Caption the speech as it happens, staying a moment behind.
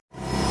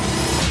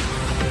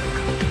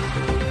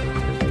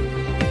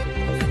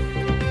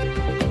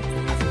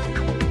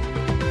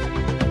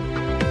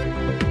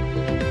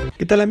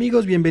tal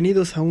amigos?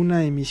 Bienvenidos a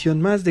una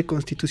emisión más de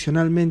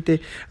Constitucionalmente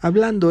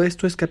Hablando.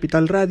 Esto es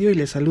Capital Radio y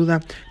les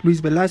saluda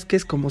Luis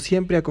Velázquez, como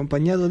siempre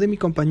acompañado de mi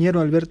compañero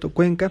Alberto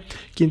Cuenca,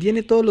 quien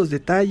tiene todos los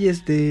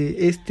detalles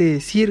de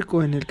este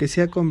circo en el que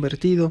se ha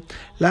convertido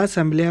la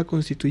Asamblea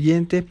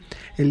Constituyente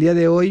el día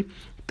de hoy,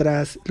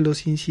 tras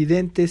los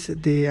incidentes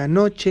de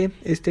anoche,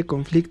 este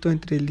conflicto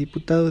entre el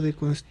diputado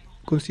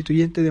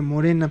constituyente de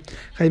Morena,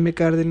 Jaime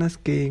Cárdenas,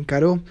 que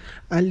encaró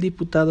al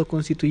diputado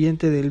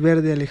constituyente del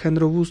Verde,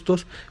 Alejandro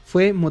Bustos,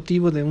 fue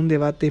motivo de un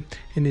debate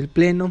en el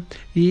Pleno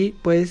y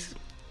pues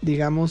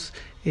digamos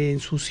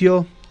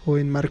ensució o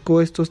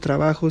enmarcó estos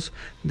trabajos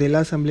de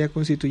la Asamblea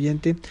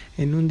Constituyente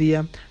en un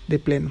día de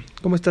Pleno.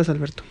 ¿Cómo estás,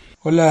 Alberto?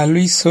 Hola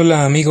Luis,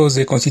 hola amigos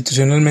de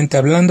Constitucionalmente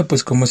Hablando,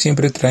 pues como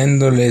siempre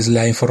trayéndoles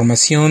la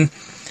información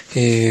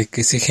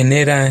que se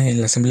genera en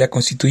la Asamblea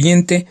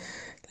Constituyente.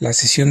 La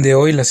sesión de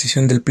hoy, la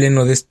sesión del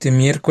Pleno de este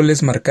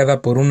miércoles,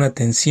 marcada por una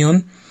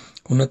tensión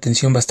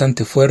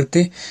bastante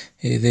fuerte,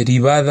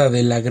 derivada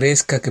de la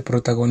gresca que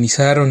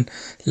protagonizaron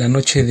la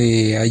noche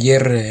de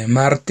ayer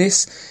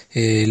martes,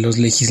 los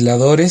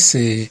legisladores,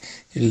 el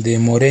de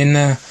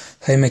Morena,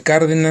 Jaime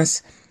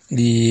Cárdenas,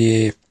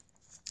 y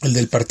el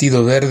del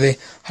Partido Verde,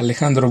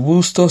 Alejandro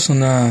Bustos,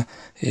 una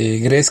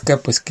gresca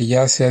pues que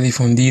ya se ha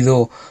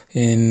difundido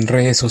en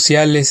redes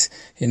sociales.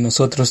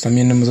 Nosotros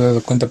también hemos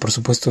dado cuenta, por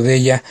supuesto, de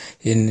ella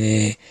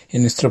en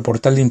nuestro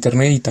portal de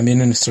internet y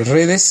también en nuestras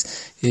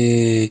redes,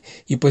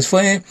 y pues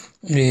fue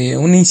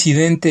un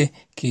incidente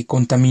que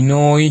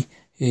contaminó hoy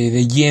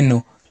de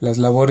lleno las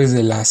labores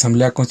de la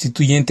Asamblea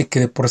Constituyente,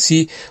 que de por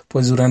sí,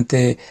 pues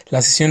durante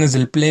las sesiones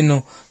del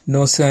Pleno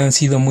no se han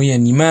sido muy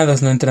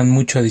animadas, no entran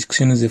mucho a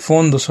discusiones de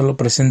fondo, solo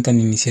presentan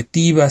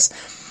iniciativas,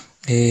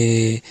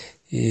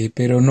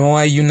 pero no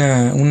hay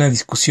una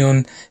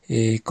discusión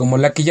como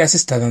la que ya se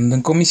está dando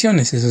en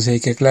comisiones. Eso sí hay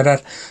que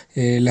aclarar.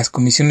 Las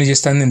comisiones ya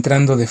están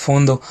entrando de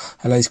fondo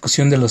a la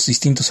discusión de los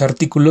distintos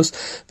artículos,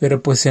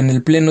 pero pues en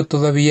el Pleno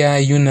todavía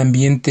hay un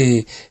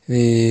ambiente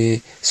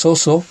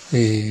soso,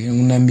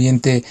 un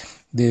ambiente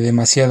de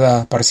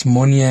demasiada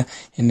parsimonia,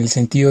 en el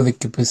sentido de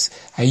que pues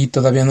ahí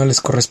todavía no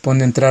les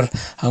corresponde entrar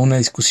a una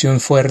discusión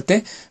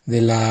fuerte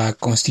de la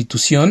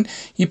Constitución,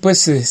 y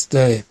pues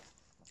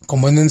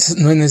como no es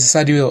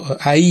necesario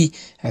ahí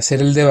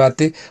hacer el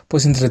debate,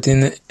 pues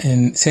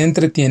se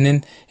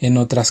entretienen en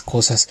otras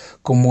cosas,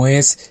 como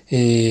es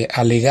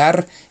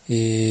alegar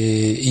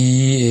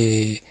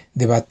y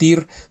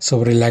debatir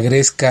sobre la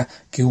gresca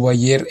que hubo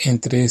ayer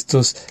entre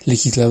estos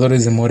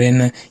legisladores de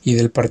Morena y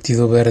del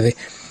Partido Verde.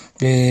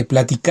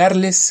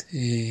 Platicarles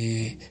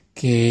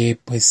que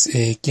pues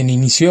quien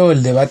inició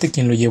el debate,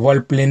 quien lo llevó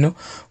al Pleno,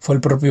 fue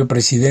el propio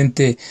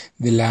presidente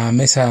de la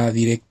mesa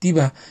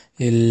directiva,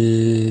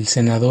 el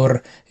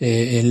senador,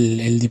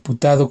 el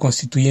diputado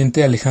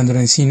constituyente Alejandro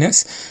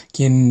Encinas,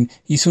 quien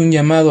hizo un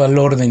llamado al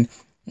orden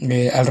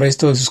al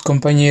resto de sus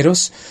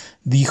compañeros.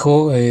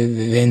 Dijo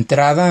de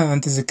entrada,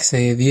 antes de que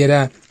se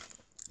diera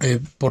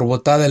por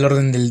votada el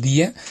orden del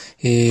día,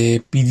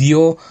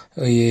 pidió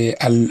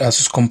a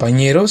sus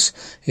compañeros,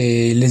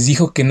 les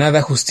dijo que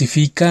nada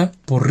justifica,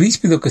 por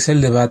ríspido que sea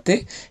el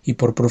debate y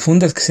por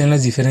profundas que sean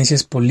las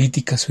diferencias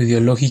políticas o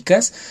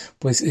ideológicas,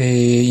 pues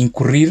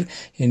incurrir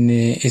en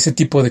ese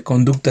tipo de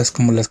conductas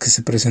como las que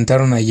se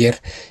presentaron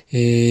ayer,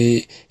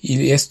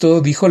 y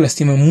esto, dijo,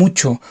 lastima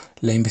mucho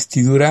la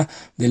investidura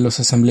de los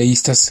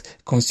asambleístas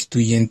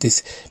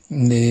constituyentes.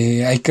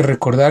 Hay que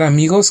recordar,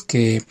 amigos,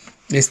 que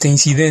este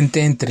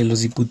incidente entre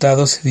los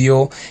diputados se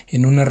dio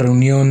en una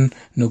reunión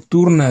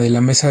nocturna de la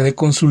mesa de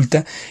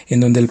consulta, en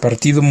donde el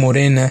partido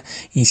Morena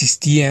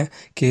insistía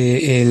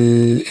que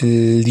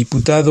el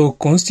diputado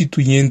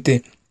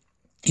constituyente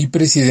y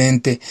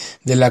presidente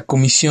de la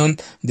Comisión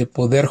de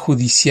Poder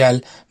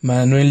Judicial,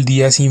 Manuel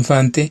Díaz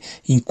Infante,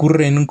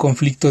 incurre en un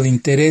conflicto de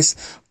interés,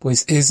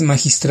 pues es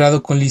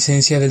magistrado con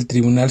licencia del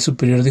Tribunal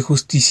Superior de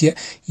Justicia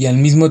y al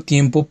mismo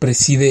tiempo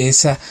preside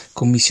esa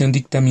comisión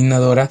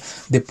dictaminadora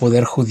de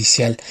Poder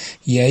Judicial.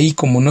 Y ahí,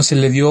 como no se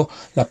le dio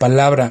la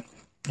palabra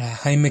a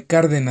Jaime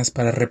Cárdenas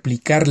para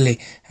replicarle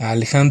a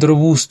Alejandro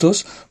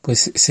Bustos,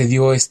 pues se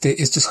dio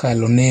estos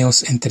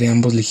jaloneos entre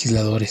ambos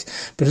legisladores.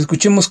 Pero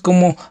escuchemos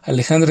cómo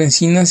Alejandro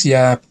Encinas,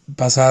 ya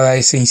pasada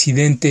ese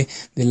incidente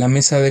de la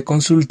mesa de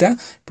consulta,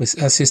 pues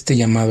hace este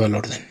llamado al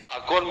orden.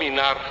 A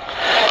culminar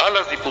a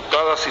las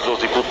diputadas y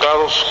los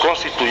diputados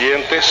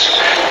constituyentes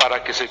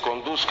para que se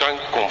conduzcan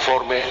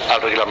conforme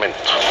al reglamento.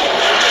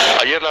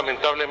 Ayer,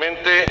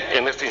 lamentablemente,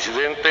 en este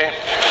incidente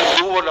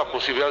hubo la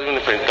posibilidad de un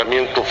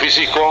enfrentamiento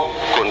físico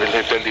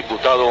entre el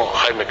diputado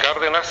Jaime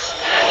Cárdenas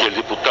y el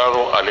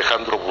diputado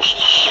Alejandro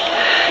Bustos.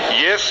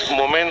 Y es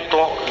momento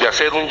de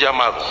hacer un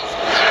llamado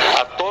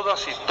a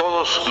todas y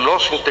todos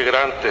los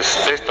integrantes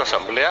de esta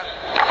asamblea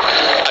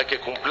a que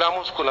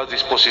cumplamos con las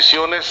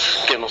disposiciones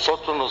que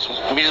nosotros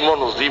mismos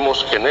nos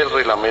dimos en el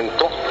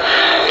reglamento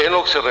en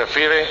lo que se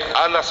refiere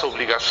a las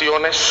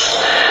obligaciones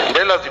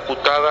de las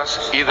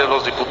diputadas y de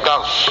los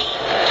diputados,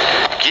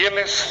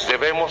 quienes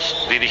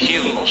debemos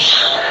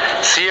dirigirnos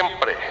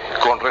siempre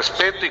con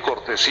respeto y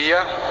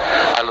cortesía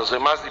a los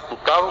demás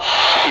diputados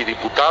y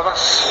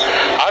diputadas,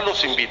 a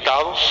los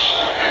invitados,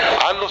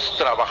 a los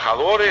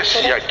trabajadores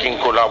y a quien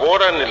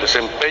colabora en el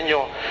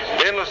desempeño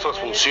de nuestras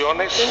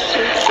funciones,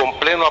 con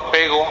pleno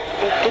apego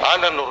a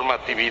la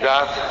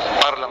normatividad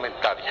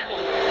parlamentaria.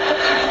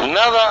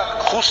 Nada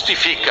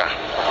justifica,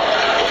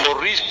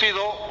 por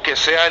ríspido que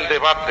sea el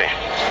debate,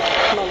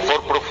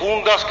 por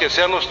profundas que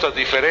sean nuestras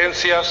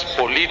diferencias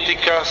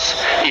políticas,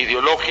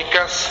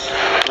 ideológicas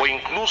o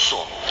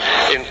incluso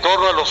en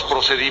torno a los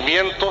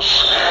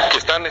procedimientos que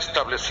están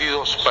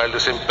establecidos para el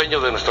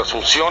desempeño de nuestras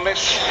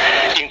funciones,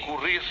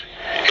 incurrir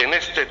en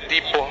este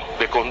tipo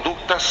de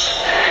conductas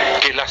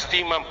que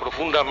lastiman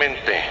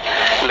profundamente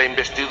la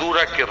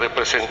investidura que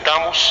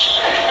representamos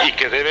y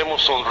que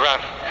debemos honrar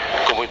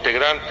como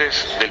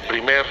integrantes del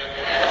primer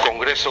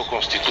Congreso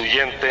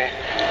Constituyente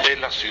de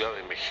la Ciudad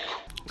de México.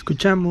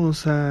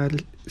 Escuchamos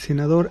al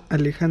senador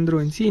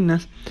Alejandro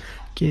Encinas,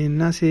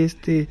 quien hace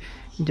este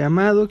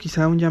llamado,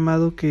 quizá un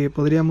llamado que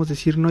podríamos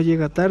decir no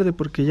llega tarde,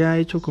 porque ya ha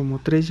hecho como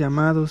 3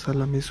 llamados a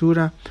la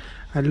mesura,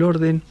 al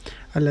orden,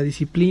 a la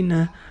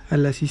disciplina, a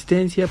la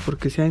asistencia,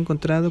 porque se ha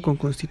encontrado con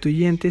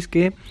constituyentes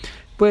que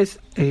pues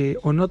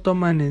o no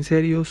toman en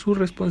serio su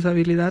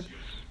responsabilidad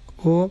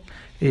o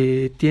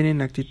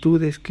tienen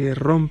actitudes que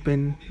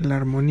rompen la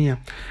armonía.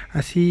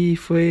 Así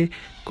fue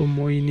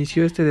como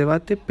inició este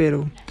debate,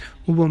 pero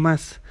hubo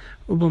más,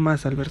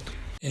 Alberto.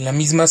 En la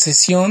misma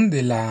sesión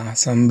de la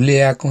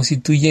Asamblea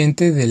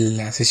Constituyente, de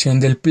la sesión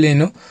del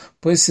Pleno,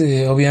 pues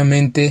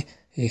obviamente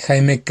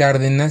Jaime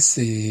Cárdenas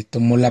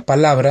tomó la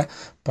palabra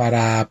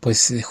para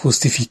pues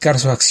justificar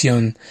su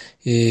acción.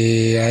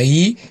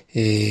 Ahí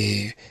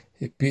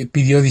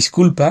pidió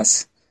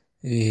disculpas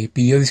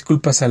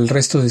al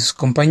resto de sus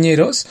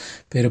compañeros,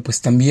 pero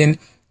pues también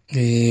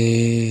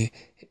hay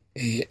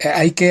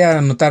que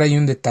anotar ahí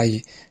un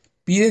detalle.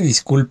 Pide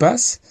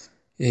disculpas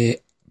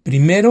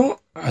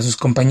primero a sus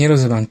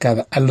compañeros de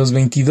bancada, a los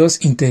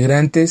 22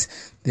 integrantes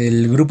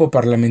del grupo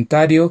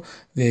parlamentario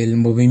del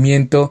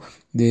Movimiento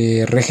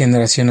de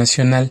Regeneración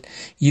Nacional,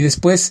 y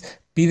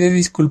después pide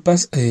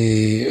disculpas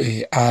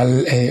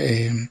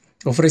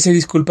ofrece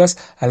disculpas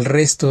al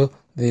resto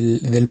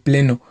del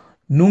Pleno.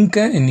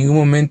 Nunca en ningún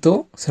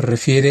momento se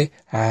refiere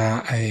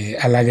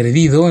al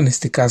agredido, en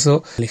este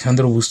caso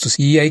Alejandro Bustos.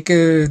 Y hay que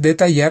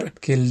detallar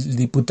que el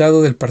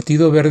diputado del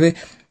Partido Verde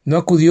no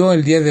acudió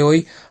el día de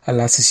hoy a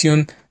la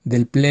sesión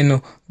del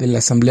Pleno de la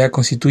Asamblea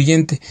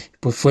Constituyente,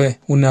 pues fue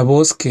una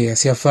voz que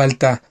hacía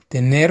falta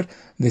tener,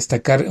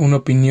 destacar una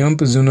opinión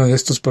pues de uno de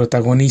estos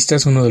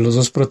protagonistas, uno de los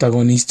 2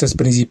 protagonistas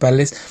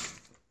principales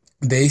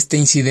de este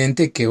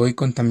incidente que hoy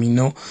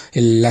contaminó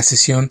la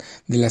sesión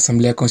de la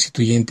Asamblea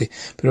Constituyente.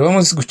 Pero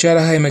vamos a escuchar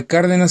a Jaime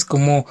Cárdenas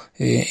como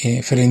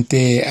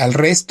frente al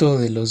resto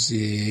de los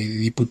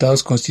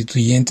diputados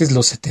constituyentes,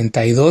 los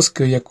 72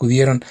 que hoy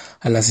acudieron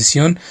a la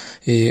sesión,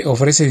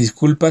 ofrece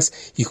disculpas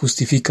y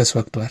justifica su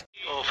actuar.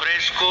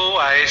 Ofrezco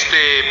a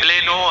este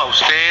pleno, a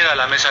usted, a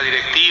la mesa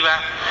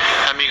directiva,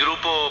 a mi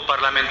grupo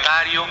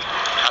parlamentario,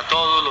 a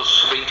todos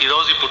los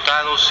 22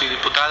 diputados y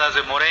diputadas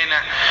de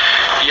Morena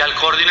y al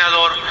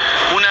coordinador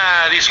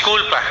una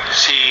disculpa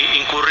si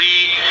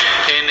incurrí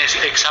en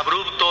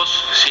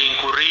exabruptos, si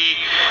incurrí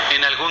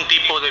en algún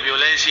tipo de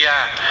violencia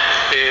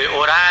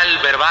oral,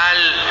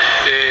 verbal,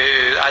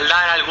 al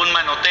dar algún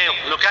manoteo.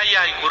 Lo que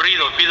haya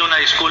incurrido, pido una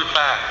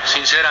disculpa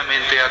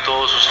sinceramente a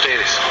todos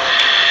ustedes.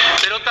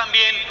 Pero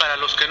también para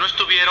los que no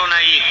estuvieron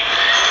ahí,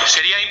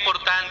 sería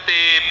importante,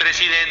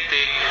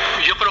 presidente,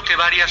 yo creo que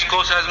varias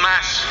cosas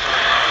más,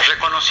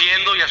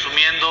 reconociendo y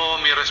asumiendo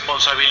mi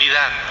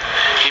responsabilidad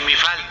y mi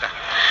falta.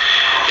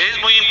 Es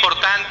muy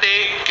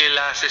importante que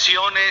las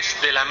sesiones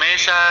de la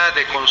mesa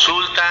de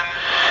consulta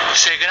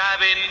se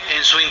graben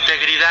en su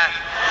integridad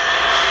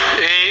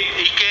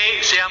y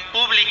que sean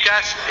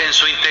públicas en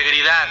su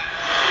integridad,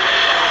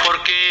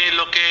 porque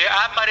lo que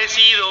ha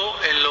aparecido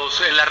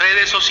en las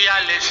redes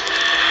sociales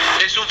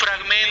es un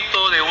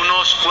fragmento de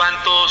unos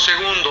cuantos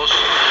segundos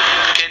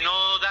que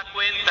no da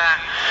cuenta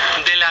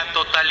de la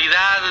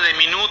totalidad de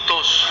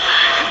minutos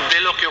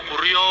de lo que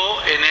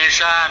ocurrió en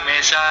esa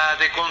mesa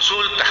de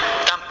consulta.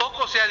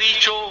 Tampoco se ha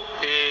dicho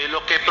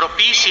lo que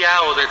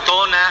propicia o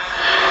detona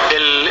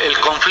el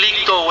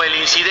conflicto o el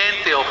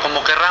incidente, o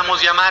como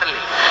querramos llamarle.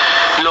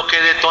 Lo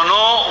que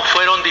detonó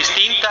fueron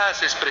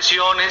distintas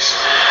expresiones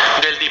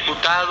del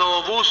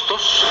diputado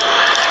Bustos.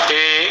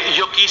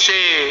 Yo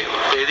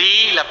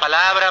pedí la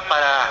palabra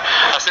para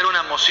hacer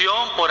una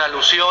moción por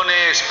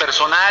alusiones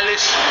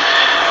personales.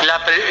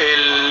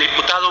 El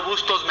diputado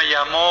Bustos me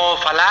llamó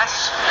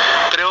falaz,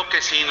 creo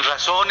que sin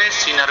razones,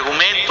 sin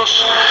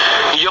argumentos,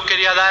 y yo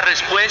quería dar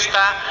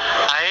respuesta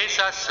a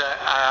esas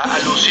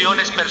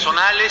alusiones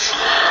personales,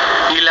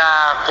 y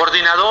la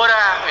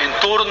coordinadora en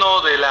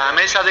turno de la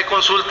mesa de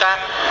consulta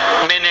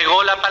me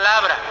negó la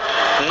palabra,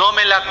 no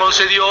me la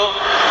concedió,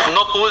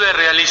 no pude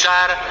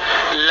realizar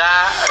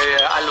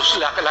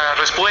la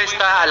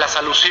respuesta a las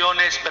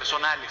alusiones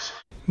personales.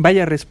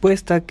 Vaya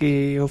respuesta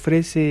que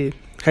ofrece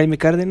Jaime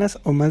Cárdenas,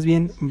 o más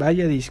bien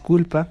vaya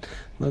disculpa,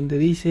 donde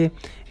dice,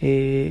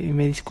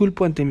 me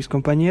disculpo ante mis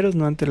compañeros,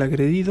 no ante el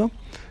agredido,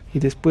 y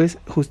después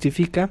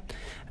justifica,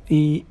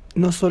 y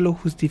no solo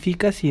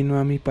justifica, sino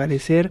a mi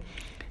parecer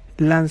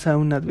lanza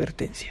una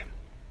advertencia.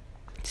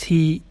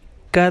 Si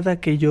cada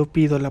que yo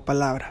pido la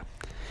palabra,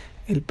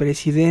 el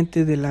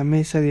presidente de la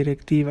mesa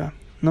directiva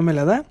no me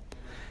la da,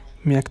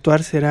 mi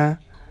actuar será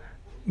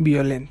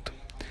violento.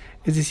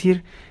 Es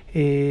decir,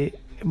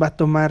 va a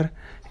tomar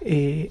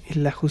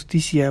la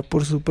justicia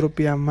por su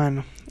propia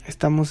mano.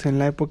 Estamos en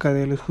la época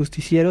de los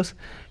justicieros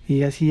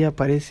y así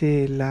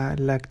aparece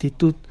la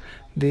actitud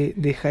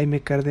de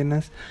Jaime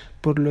Cárdenas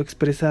por lo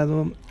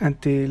expresado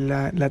ante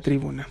la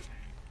tribuna.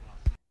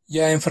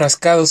 Ya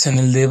enfrascados en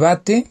el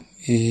debate,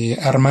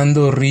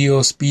 Armando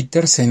Ríos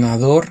Peter,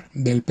 senador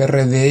del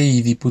PRD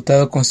y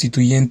diputado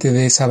constituyente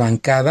de esa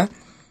bancada,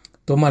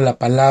 toma la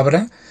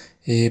palabra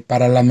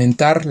para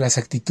lamentar las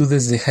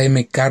actitudes de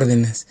Jaime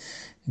Cárdenas.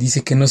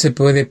 Dice que no se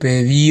puede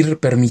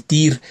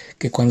permitir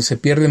que cuando se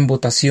pierden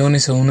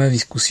votaciones o una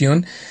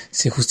discusión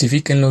se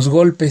justifiquen los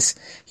golpes,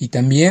 y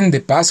también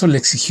de paso le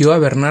exigió a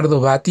Bernardo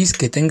Batis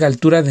que tenga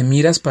altura de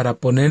miras para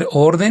poner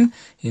orden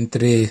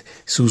entre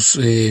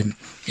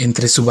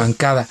su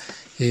bancada.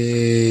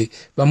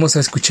 Vamos a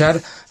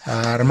escuchar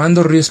a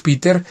Armando Ríos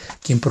Peter,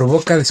 quien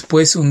provoca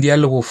después un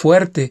diálogo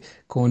fuerte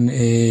con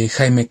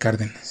Jaime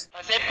Cárdenas.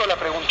 Acepto la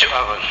pregunta.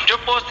 Yo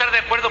puedo estar de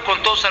acuerdo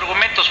con todos los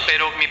argumentos,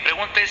 pero mi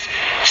pregunta es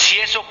si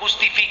eso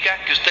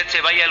justifica que usted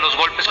se vaya a los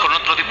golpes con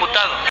otro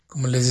diputado.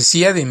 Como les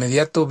decía, de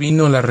inmediato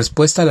vino la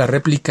respuesta a la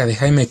réplica de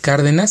Jaime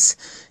Cárdenas,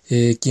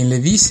 quien le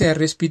dice a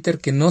Ríos Peter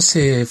que no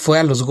se fue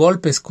a los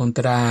golpes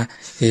contra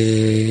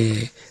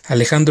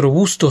Alejandro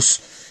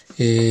Bustos.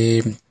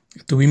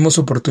 Tuvimos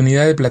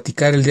oportunidad de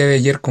platicar el día de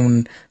ayer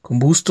con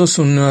Bustos,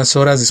 unas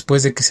horas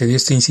después de que se dio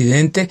este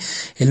incidente.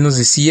 Él nos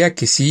decía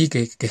que sí,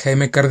 que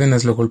Jaime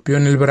Cárdenas lo golpeó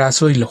en el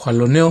brazo y lo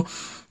jaloneó,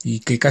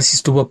 y que casi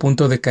estuvo a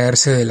punto de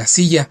caerse de la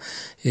silla.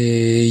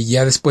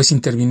 Ya después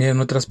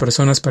intervinieron otras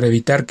personas para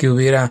evitar que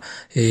hubiera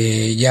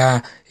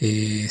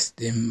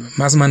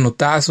más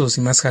manotazos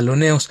y más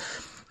jaloneos.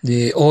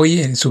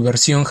 Hoy en su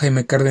versión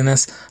Jaime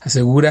Cárdenas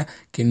asegura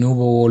que no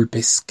hubo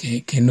golpes,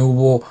 que no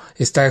hubo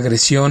esta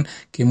agresión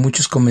que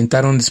muchos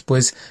comentaron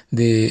después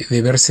de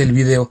verse el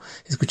video.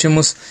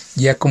 Escuchemos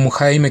ya como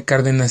Jaime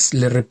Cárdenas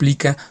le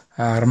replica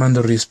a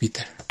Armando Ríos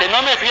Peter. Que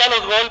no me fui a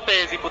los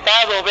golpes,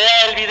 diputado,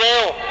 vea el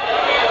video.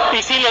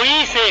 Y si lo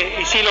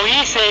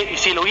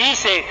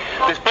hice.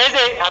 Después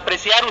de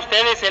apreciar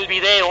ustedes el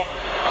video,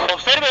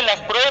 observen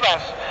las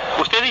pruebas.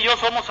 Usted y yo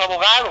somos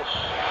abogados.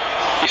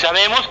 Y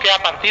sabemos que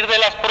a partir de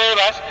las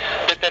pruebas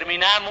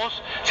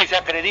determinamos si se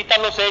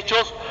acreditan los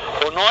hechos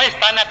o no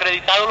están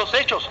acreditados los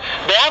hechos.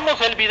 Veamos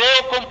el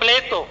video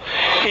completo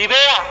y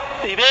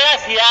vea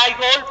si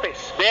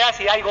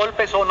hay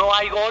golpes o no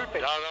hay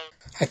golpes.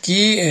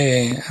 Aquí,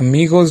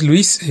 amigos,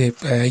 Luis,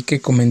 hay que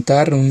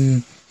comentar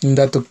un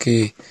dato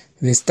que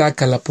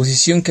destaca la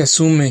posición que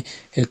asume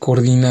el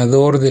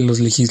coordinador de los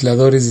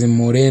legisladores de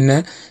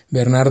Morena,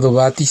 Bernardo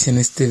Batis, en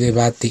este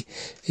debate.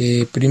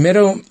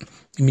 Primero,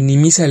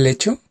 minimiza el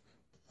hecho,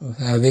 o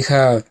sea,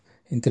 deja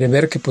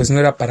entrever que pues no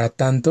era para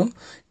tanto,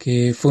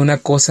 que fue una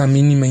cosa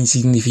mínima,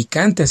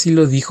 insignificante, así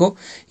lo dijo,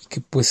 y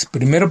que pues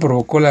primero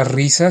provocó las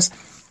risas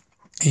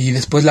y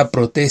después las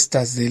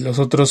protestas de los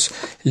otros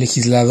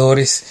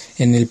legisladores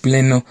en el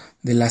pleno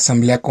de la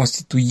Asamblea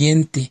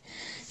Constituyente.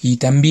 Y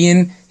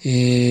también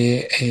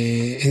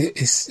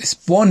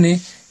expone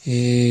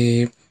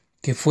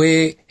que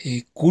fue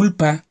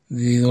culpa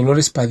de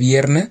Dolores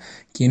Padierna,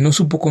 quien no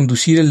supo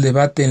conducir el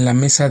debate en la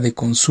mesa de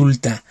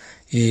consulta,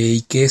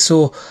 y que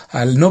eso,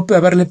 al no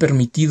haberle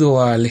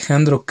permitido a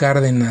Alejandro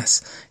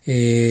Cárdenas,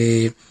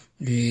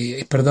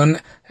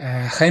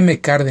 a Jaime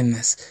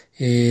Cárdenas,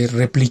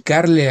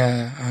 replicarle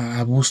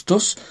a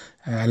Bustos,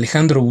 a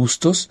Alejandro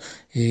Bustos,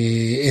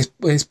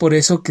 es por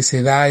eso que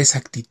se da esa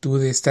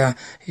actitud, esta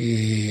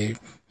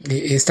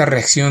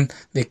reacción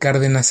de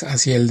Cárdenas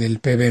hacia el del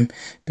PBM.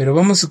 Pero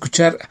vamos a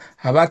escuchar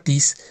a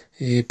Batis,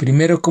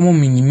 primero cómo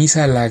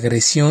minimiza la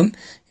agresión.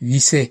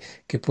 Dice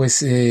que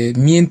pues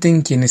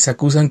mienten quienes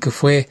acusan que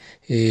fue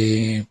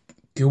que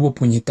hubo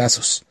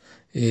puñetazos.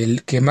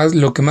 Lo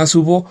que más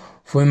hubo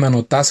fue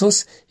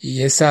manotazos,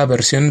 y esa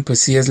versión pues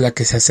sí es la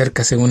que se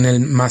acerca según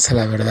él más a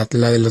la verdad,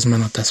 la de los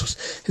manotazos.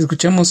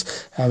 Escuchemos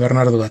a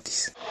Bernardo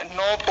Batis.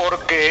 No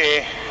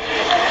porque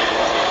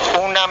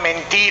una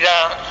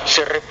mentira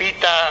se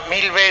repita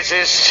 1000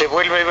 veces se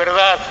vuelve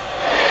verdad.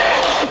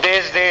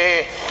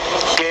 Desde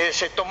que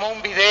se tomó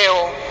un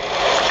video,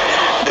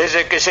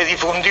 desde que se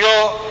difundió,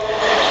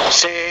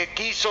 se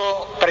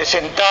quiso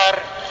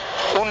presentar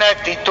una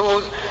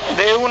actitud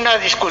de una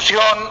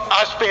discusión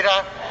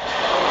áspera,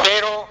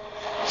 pero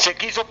se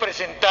quiso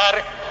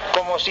presentar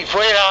como si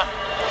fuera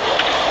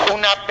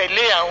una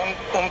pelea,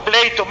 un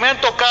pleito. Me han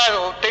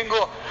tocado,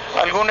 tengo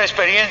alguna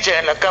experiencia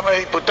en la Cámara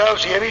de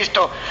Diputados y he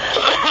visto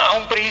a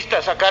un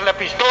priista sacar la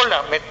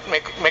pistola,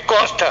 me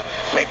consta,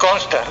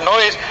 no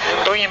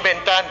estoy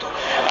inventando.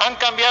 Han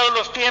cambiado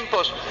los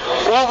tiempos,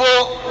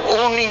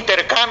 hubo un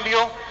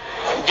intercambio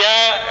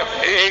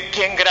ya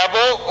quien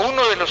grabó,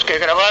 uno de los que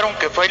grabaron,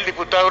 que fue el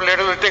diputado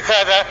Lerdo de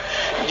Tejada,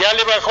 ya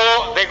le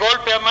bajó de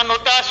golpe a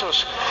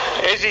manotazos.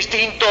 Es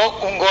distinto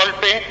un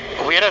golpe,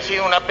 hubiera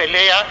sido una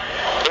pelea,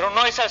 pero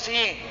no es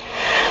así.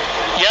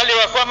 Ya le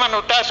bajó a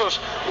manotazos.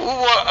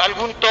 Hubo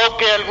algún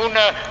toque,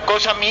 alguna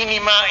cosa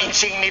mínima,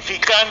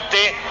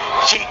 insignificante.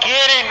 Si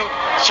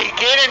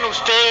quieren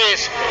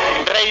ustedes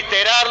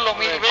reiterarlo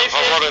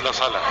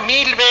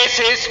mil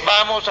veces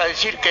vamos a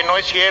decir que no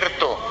es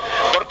cierto,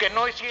 porque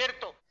no es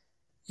cierto.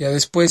 Ya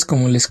después,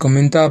 como les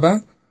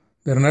comentaba,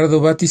 Bernardo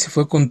Batis se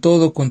fue con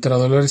todo contra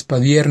Dolores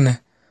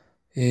Padierna.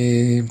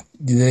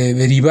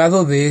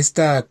 Derivado de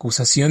esta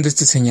acusación, de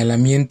este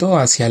señalamiento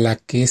hacia la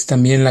que es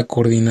también la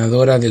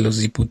coordinadora de los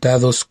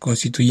diputados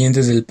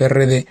constituyentes del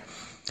PRD,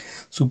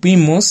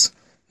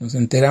 nos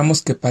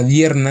enteramos que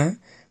Padierna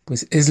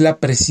pues es la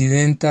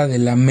presidenta de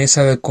la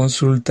mesa de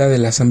consulta de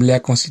la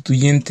Asamblea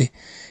Constituyente.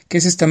 ¿Qué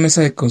es esta mesa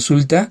de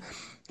consulta?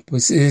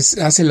 Pues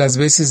hace las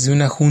veces de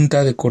una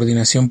junta de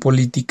coordinación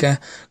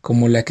política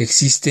como la que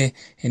existe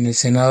en el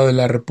Senado de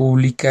la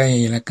República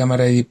y en la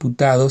Cámara de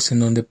Diputados, en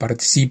donde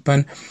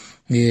participan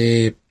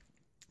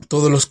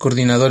todos los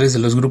coordinadores de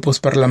los grupos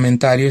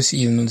parlamentarios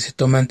y en donde se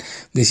toman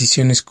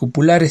decisiones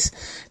cupulares.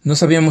 No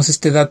sabíamos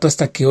este dato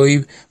hasta que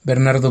hoy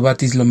Bernardo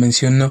Batis lo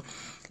mencionó.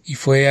 Y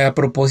fue a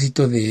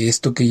propósito de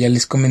esto que ya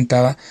les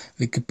comentaba,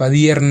 de que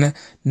Padierna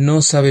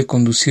no sabe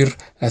conducir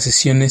las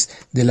sesiones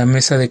de la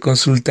mesa de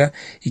consulta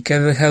y que ha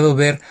dejado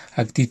ver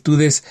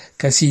actitudes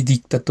casi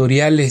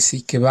dictatoriales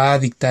y que va a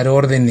dictar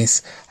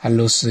órdenes a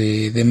los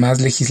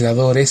demás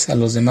legisladores, a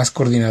los demás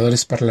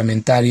coordinadores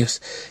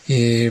parlamentarios.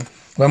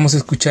 Vamos a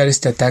escuchar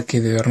este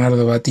ataque de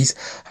Bernardo Batis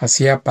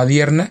hacia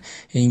Padierna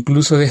e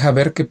incluso deja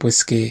ver que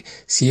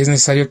si es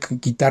necesario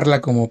quitarla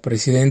como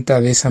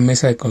presidenta de esa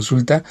mesa de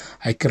consulta,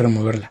 hay que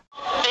removerla.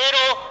 Pero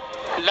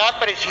la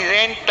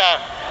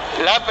presidenta,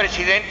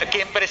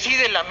 quien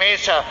preside la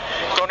mesa,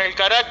 con el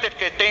carácter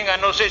que tenga,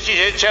 no sé si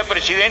sea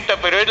presidenta,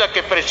 pero es la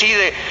que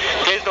preside,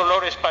 que es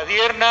Dolores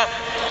Padierna,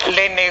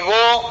 le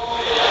negó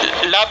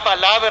la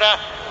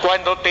palabra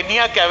cuando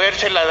tenía que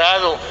habérsela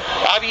dado.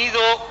 Ha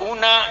habido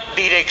una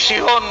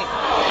dirección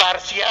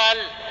parcial,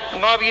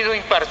 no ha habido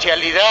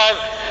imparcialidad.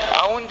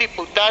 A un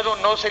diputado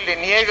no se le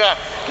niega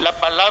la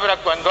palabra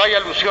cuando hay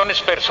alusiones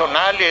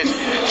personales,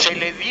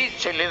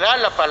 se le da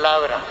la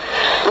palabra.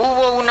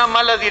 Hubo una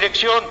mala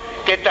dirección,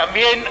 que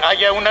también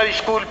haya una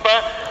disculpa,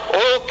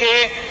 o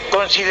que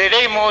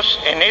consideremos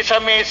en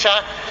esa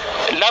mesa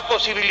la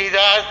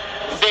posibilidad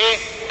de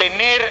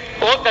tener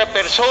otra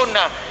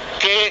persona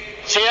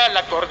que sea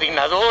la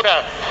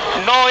coordinadora.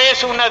 No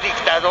es una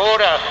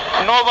dictadora,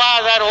 no va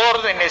a dar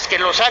órdenes, que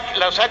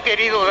las ha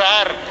querido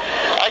dar,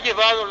 ha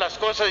llevado las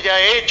cosas ya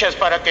hechas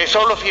para que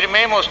solo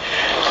firmemos.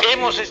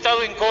 Hemos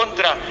estado en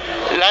contra,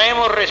 la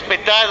hemos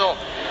respetado,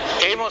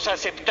 hemos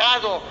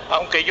aceptado,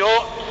 aunque yo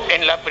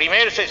en la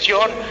primera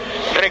sesión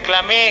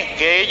reclamé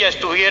que ella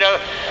estuviera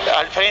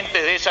al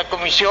frente de esa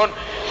comisión.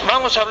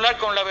 Vamos a hablar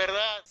con la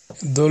verdad.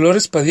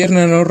 Dolores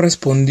Padierna no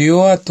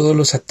respondió a todos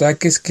los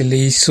ataques que le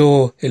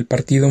hizo el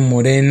partido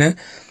Morena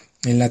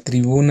en la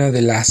tribuna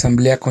de la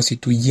Asamblea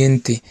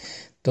Constituyente.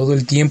 Todo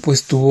el tiempo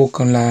estuvo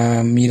con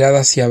la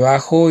mirada hacia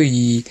abajo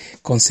y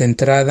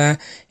concentrada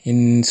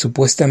en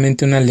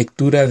supuestamente una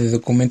lectura de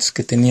documentos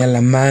que tenía a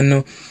la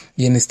mano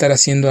y en estar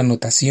haciendo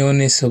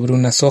anotaciones sobre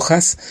unas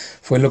hojas.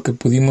 Fue lo que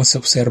pudimos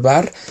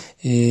observar.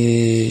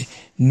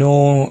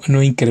 No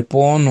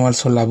increpó, no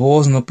alzó la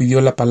voz, no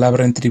pidió la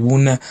palabra en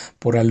tribuna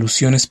por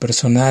alusiones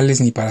personales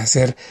ni para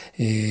hacer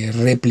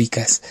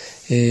réplicas.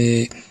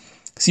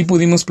 Sí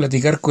pudimos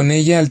platicar con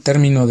ella al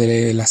término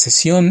de la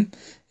sesión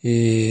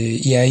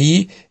y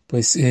ahí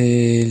pues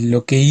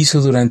lo que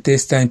hizo durante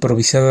esta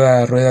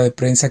improvisada rueda de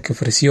prensa que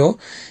ofreció,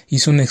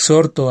 hizo un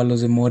exhorto a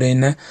los de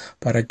Morena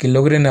para que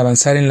logren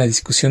avanzar en la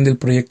discusión del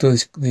proyecto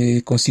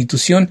de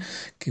constitución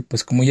que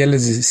pues como ya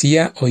les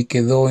decía hoy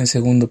quedó en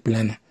segundo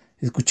plano.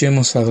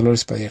 Escuchemos a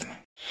Dolores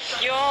Padierna.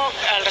 Yo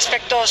al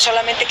respecto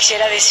solamente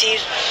quisiera decir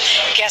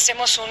que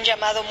hacemos un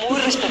llamado muy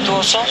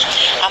respetuoso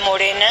a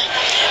Morena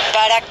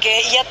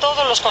y a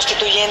todos los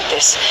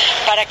constituyentes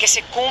para que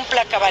se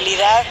cumpla a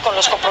cabalidad con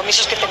los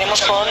compromisos que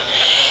tenemos con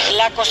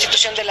la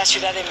Constitución de la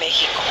Ciudad de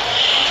México.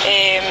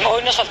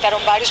 Hoy nos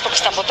faltaron varios porque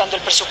están votando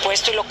el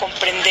presupuesto y lo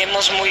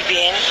comprendemos muy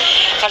bien.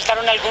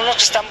 Faltaron algunos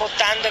que están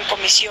votando en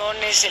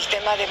comisiones el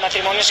tema de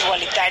matrimonios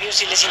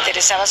igualitarios y les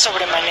interesaba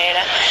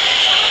sobremanera,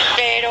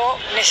 pero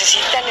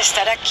necesitan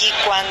estar aquí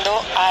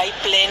cuando hay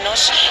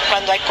plenos,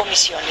 cuando hay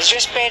comisiones. Yo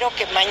espero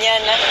que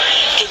mañana,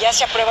 que ya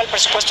se aprueba el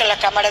presupuesto en la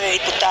Cámara de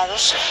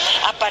Diputados,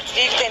 a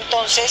partir de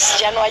entonces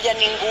ya no haya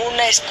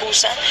ninguna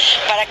excusa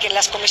para que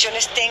las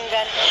comisiones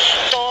tengan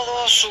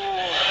todos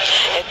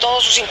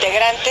sus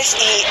integrantes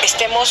y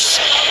estemos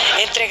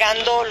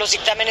entregando los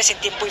dictámenes en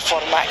tiempo y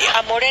forma.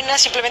 A Morena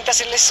simplemente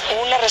hacerles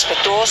una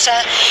respetuosa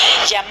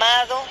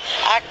llamado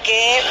a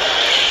que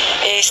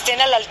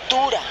estén a la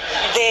altura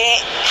de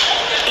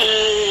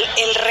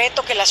el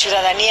reto que la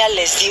ciudadanía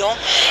les dio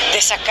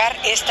de sacar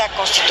esta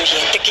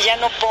constituyente, que ya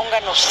no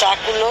pongan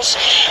obstáculos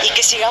y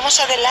que sigamos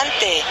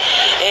adelante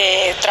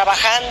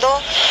trabajando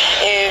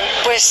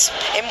pues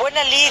en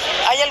buena lid.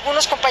 Hay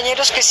algunos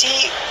compañeros que sí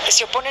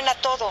se oponen a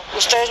todo,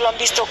 ustedes lo han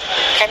visto,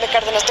 Jaime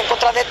Cárdenas está en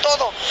contra de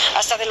todo,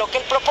 hasta de lo que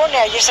él propone,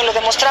 ayer se lo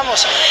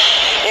demostramos,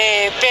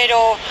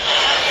 pero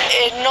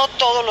no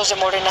todos los de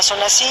Morena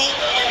son así.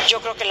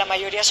 Yo creo que la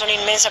mayoría son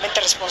inmensamente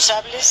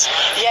responsables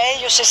y a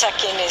ellos es a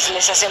quienes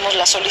les hacemos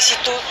la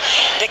solicitud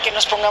de que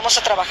nos pongamos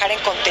a trabajar en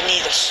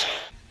contenidos.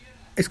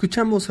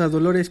 Escuchamos a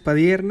Dolores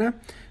Padierna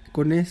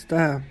con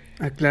esta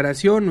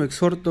aclaración o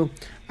exhorto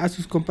a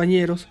sus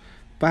compañeros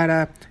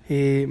para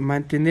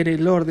mantener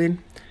el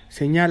orden.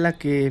 Señala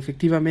que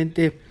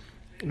efectivamente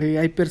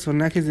hay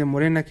personajes de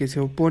Morena que se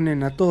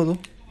oponen a todo.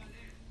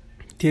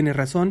 Tiene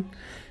razón,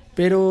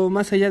 pero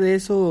más allá de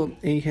eso,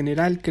 en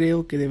general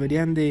creo que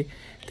deberían de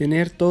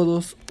tener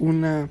todos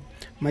una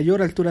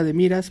mayor altura de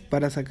miras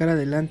para sacar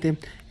adelante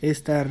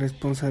esta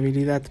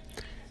responsabilidad.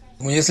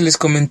 Como ya se les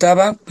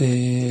comentaba,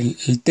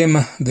 el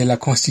tema de la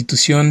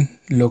constitución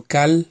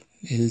local,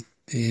 el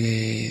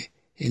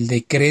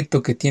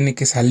decreto que tiene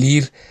que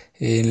salir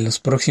en los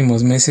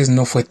próximos meses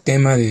no fue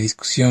tema de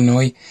discusión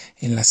hoy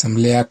en la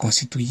Asamblea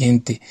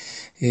Constituyente.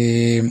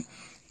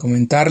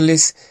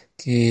 Comentarles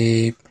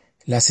que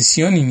la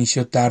sesión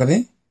inició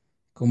tarde,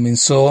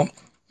 comenzó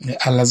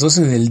a las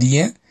 12 del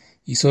día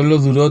y solo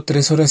duró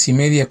 3 horas y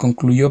media,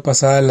 concluyó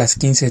pasadas las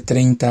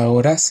 15:30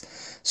 horas.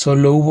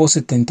 Solo hubo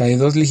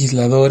 72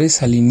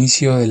 legisladores al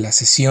inicio de la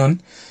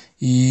sesión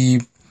y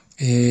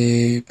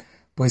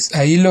pues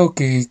ahí lo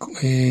que,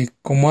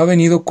 como ha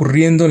venido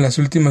ocurriendo en las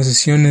últimas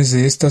sesiones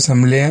de esta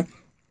asamblea,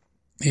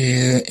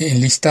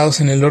 enlistados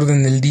en el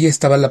orden del día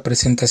estaba la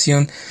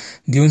presentación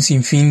de un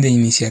sinfín de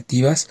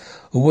iniciativas.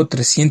 Hubo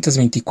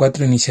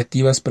 324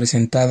 iniciativas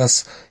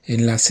presentadas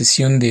en la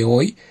sesión de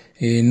hoy.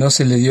 No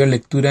se le dio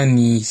lectura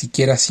ni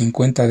siquiera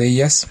 50 de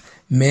ellas,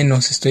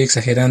 menos, estoy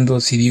exagerando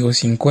si digo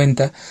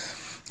 50.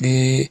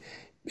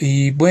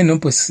 Y bueno,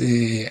 pues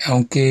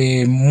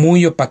aunque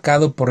muy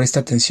opacado por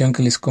esta tensión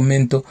que les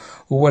comento,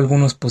 hubo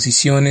algunas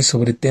posiciones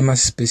sobre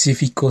temas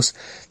específicos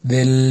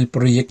del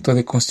proyecto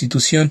de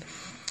constitución.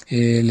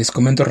 Les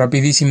comento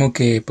rapidísimo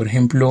que, por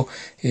ejemplo,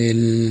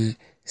 el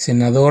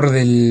senador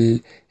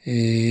del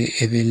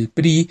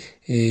PRI,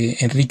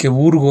 Enrique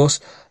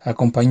Burgos,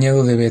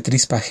 acompañado de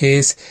Beatriz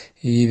Pajés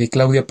y de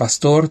Claudia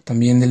Pastor,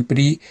 también del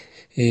PRI,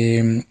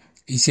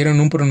 hicieron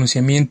un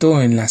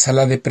pronunciamiento en la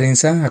sala de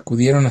prensa,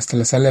 acudieron hasta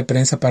la sala de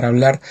prensa para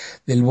hablar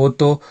del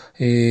voto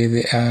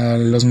a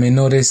los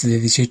menores de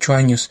 18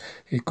 años.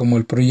 Como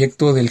el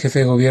proyecto del jefe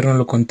de gobierno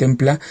lo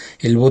contempla,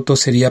 el voto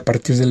sería a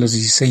partir de los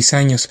 16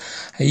 años.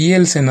 Ahí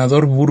el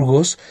senador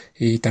Burgos,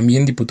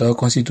 también diputado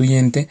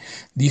constituyente,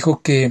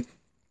 dijo que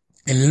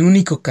el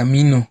único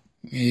camino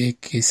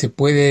que se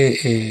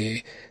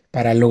puede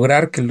para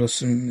lograr que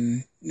los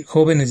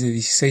jóvenes de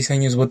 16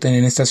 años voten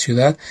en esta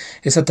ciudad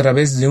es a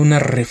través de una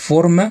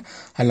reforma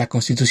a la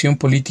Constitución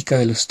Política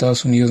de los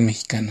Estados Unidos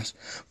Mexicanos.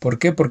 ¿Por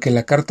qué? Porque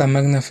la Carta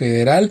Magna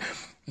Federal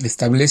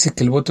establece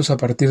que el voto es a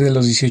partir de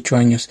los 18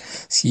 años.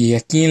 Si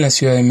aquí en la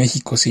Ciudad de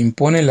México se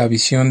impone la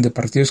visión de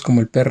partidos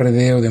como el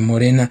PRD o de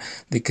Morena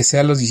de que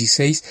sea a los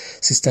 16,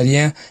 se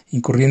estaría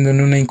incurriendo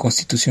en una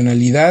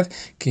inconstitucionalidad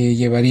que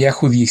llevaría a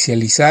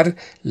judicializar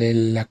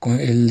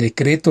el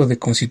decreto de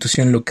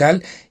constitución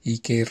local y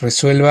que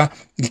resuelva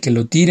y que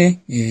lo tire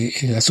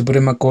la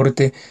Suprema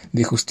Corte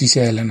de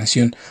Justicia de la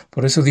Nación.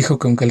 Por eso dijo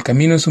que aunque el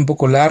camino es un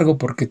poco largo,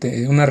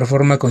 porque una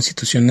reforma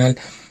constitucional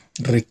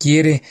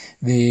requiere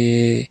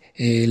de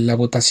la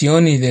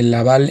votación y del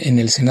aval en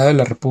el Senado de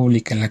la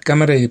República, en la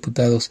Cámara de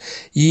Diputados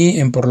y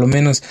en por lo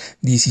menos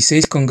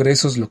 16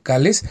 congresos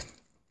locales,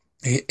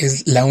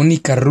 es la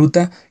única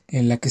ruta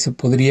en la que se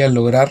podría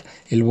lograr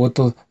el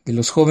voto de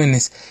los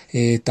jóvenes.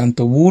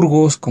 Tanto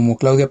Burgos como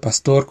Claudia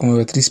Pastor como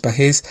Beatriz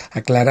Pajés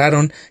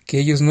aclararon que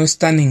ellos no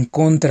están en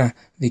contra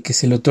de que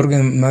se le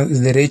otorguen más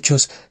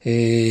derechos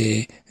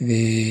de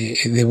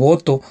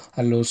voto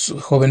a los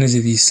jóvenes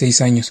de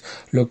 16 años.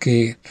 Lo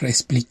que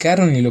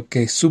explicaron y lo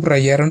que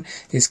subrayaron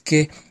es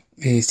que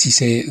si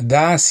se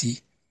da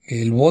así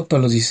el voto a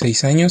los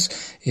 16 años,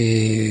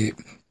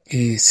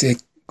 se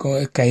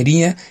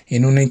caería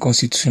en una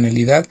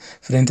inconstitucionalidad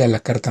frente a la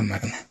Carta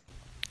Magna.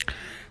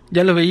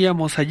 Ya lo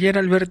veíamos ayer,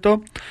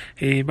 Alberto,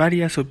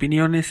 varias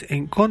opiniones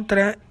en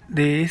contra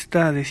de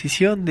esta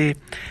decisión de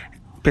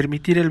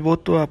permitir el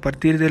voto a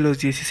partir de los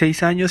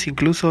 16 años,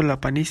 incluso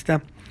la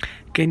panista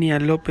Kenia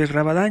López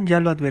Rabadán ya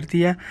lo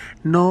advertía,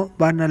 no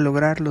van a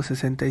lograr los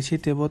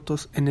 67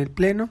 votos en el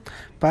Pleno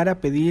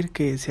para pedir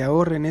que se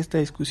ahorren esta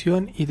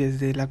discusión y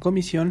desde la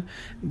Comisión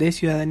de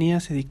Ciudadanía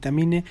se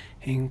dictamine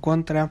en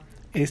contra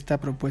esta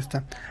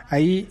propuesta.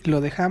 Ahí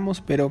lo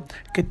dejamos, pero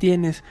 ¿qué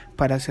tienes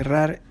para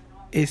cerrar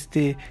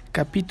este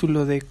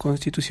capítulo de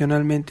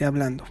Constitucionalmente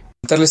Hablando?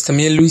 Comentarles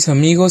también, Luis,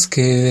 amigos,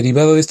 que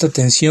derivado de esta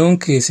tensión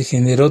que se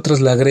generó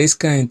tras la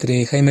gresca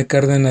entre Jaime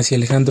Cárdenas y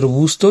Alejandro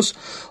Bustos,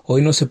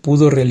 hoy no se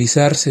pudo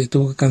realizar, se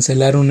tuvo que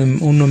cancelar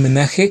un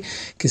homenaje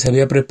que se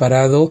había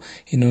preparado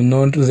en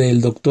honor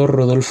del doctor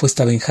Rodolfo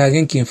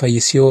Stavenhagen, quien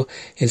falleció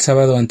el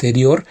sábado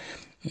anterior.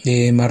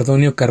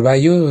 Mardonio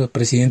Carballo,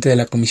 presidente de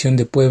la Comisión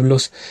de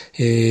Pueblos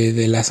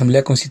de la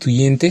Asamblea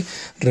Constituyente,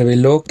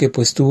 reveló que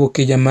pues tuvo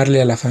que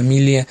llamarle a la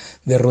familia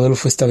de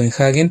Rodolfo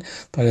Stavenhagen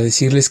para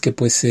decirles que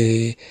pues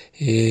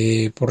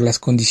por las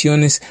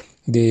condiciones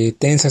de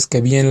tensas que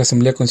había en la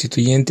Asamblea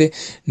Constituyente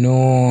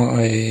no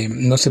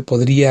se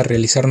podría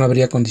realizar, no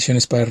habría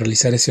condiciones para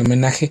realizar ese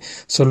homenaje,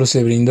 solo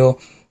se brindó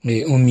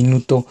un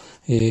minuto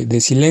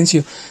de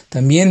silencio.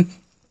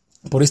 También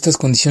por estas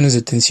condiciones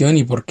de tensión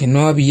y porque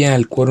no había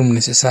el quórum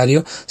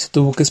necesario, se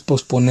tuvo que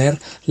posponer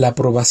la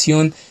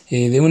aprobación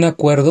de un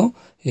acuerdo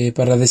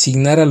para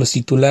designar a los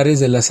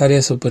titulares de las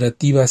áreas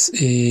operativas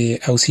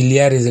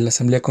auxiliares de la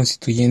Asamblea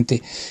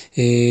Constituyente.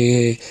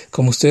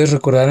 Como ustedes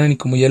recordarán y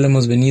como ya lo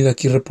hemos venido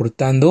aquí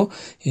reportando,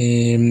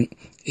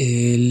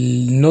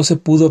 no se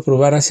pudo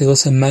aprobar hace 2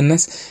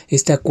 semanas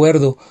este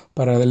acuerdo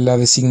para la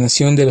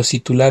designación de los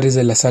titulares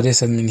de las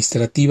áreas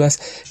administrativas,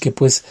 que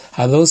pues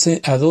a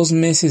 2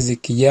 meses de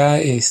que ya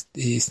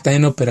está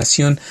en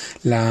operación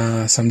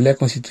la Asamblea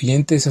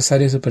Constituyente, esas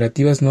áreas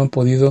operativas no han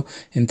podido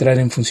entrar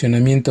en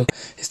funcionamiento.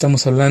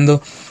 Estamos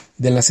hablando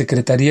de las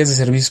secretarías de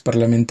servicios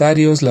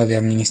parlamentarios, la de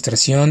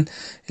administración,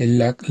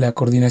 la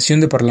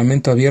coordinación de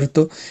Parlamento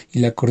Abierto y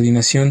la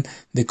coordinación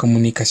de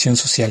comunicación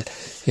social.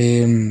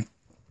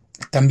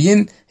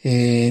 También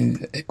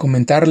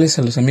comentarles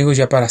a los amigos,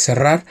 ya para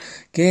cerrar,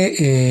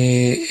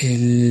 que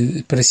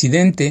el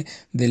presidente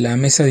de la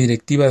mesa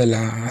directiva de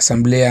la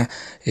Asamblea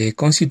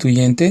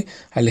Constituyente,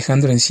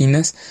 Alejandro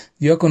Encinas,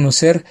 dio a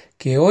conocer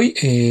que hoy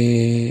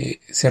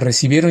se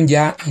recibieron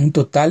ya un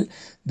total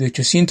de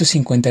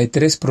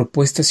 853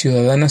 propuestas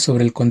ciudadanas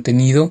sobre el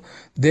contenido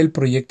del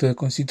proyecto de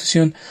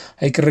Constitución.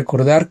 Hay que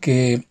recordar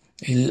que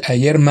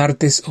ayer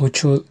martes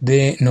 8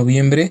 de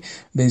noviembre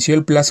venció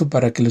el plazo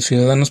para que los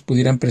ciudadanos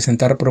pudieran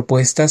presentar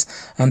propuestas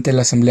ante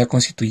la Asamblea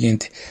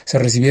Constituyente. Se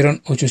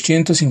recibieron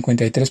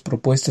 853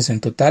 propuestas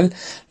en total,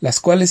 las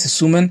cuales se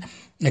suman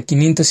a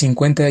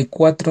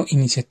 554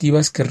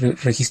 iniciativas que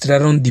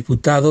registraron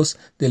diputados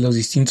de los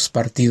distintos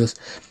partidos.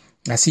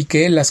 Así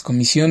que las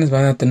comisiones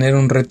van a tener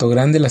un reto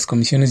grande, las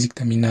comisiones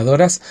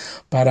dictaminadoras,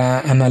 para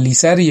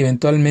analizar y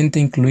eventualmente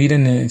incluir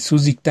en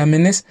sus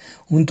dictámenes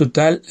un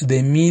total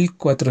de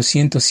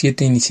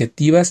 1,407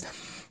 iniciativas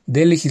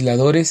de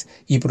legisladores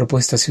y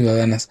propuestas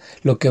ciudadanas.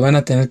 Lo que van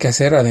a tener que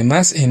hacer,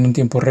 además, en un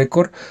tiempo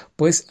récord,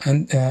 pues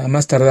a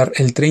más tardar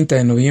el 30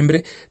 de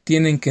noviembre,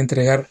 tienen que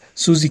entregar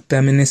sus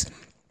dictámenes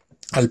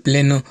al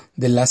Pleno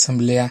de la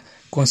Asamblea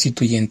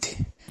Constituyente.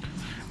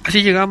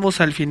 Así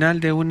llegamos al final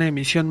de una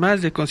emisión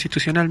más de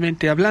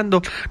Constitucionalmente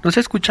Hablando. Nos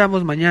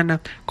escuchamos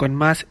mañana con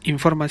más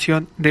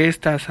información de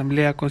esta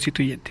Asamblea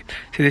Constituyente.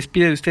 Se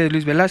despide de ustedes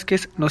Luis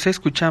Velázquez. Nos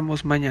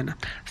escuchamos mañana.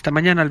 Hasta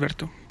mañana,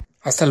 Alberto.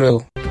 Hasta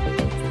luego.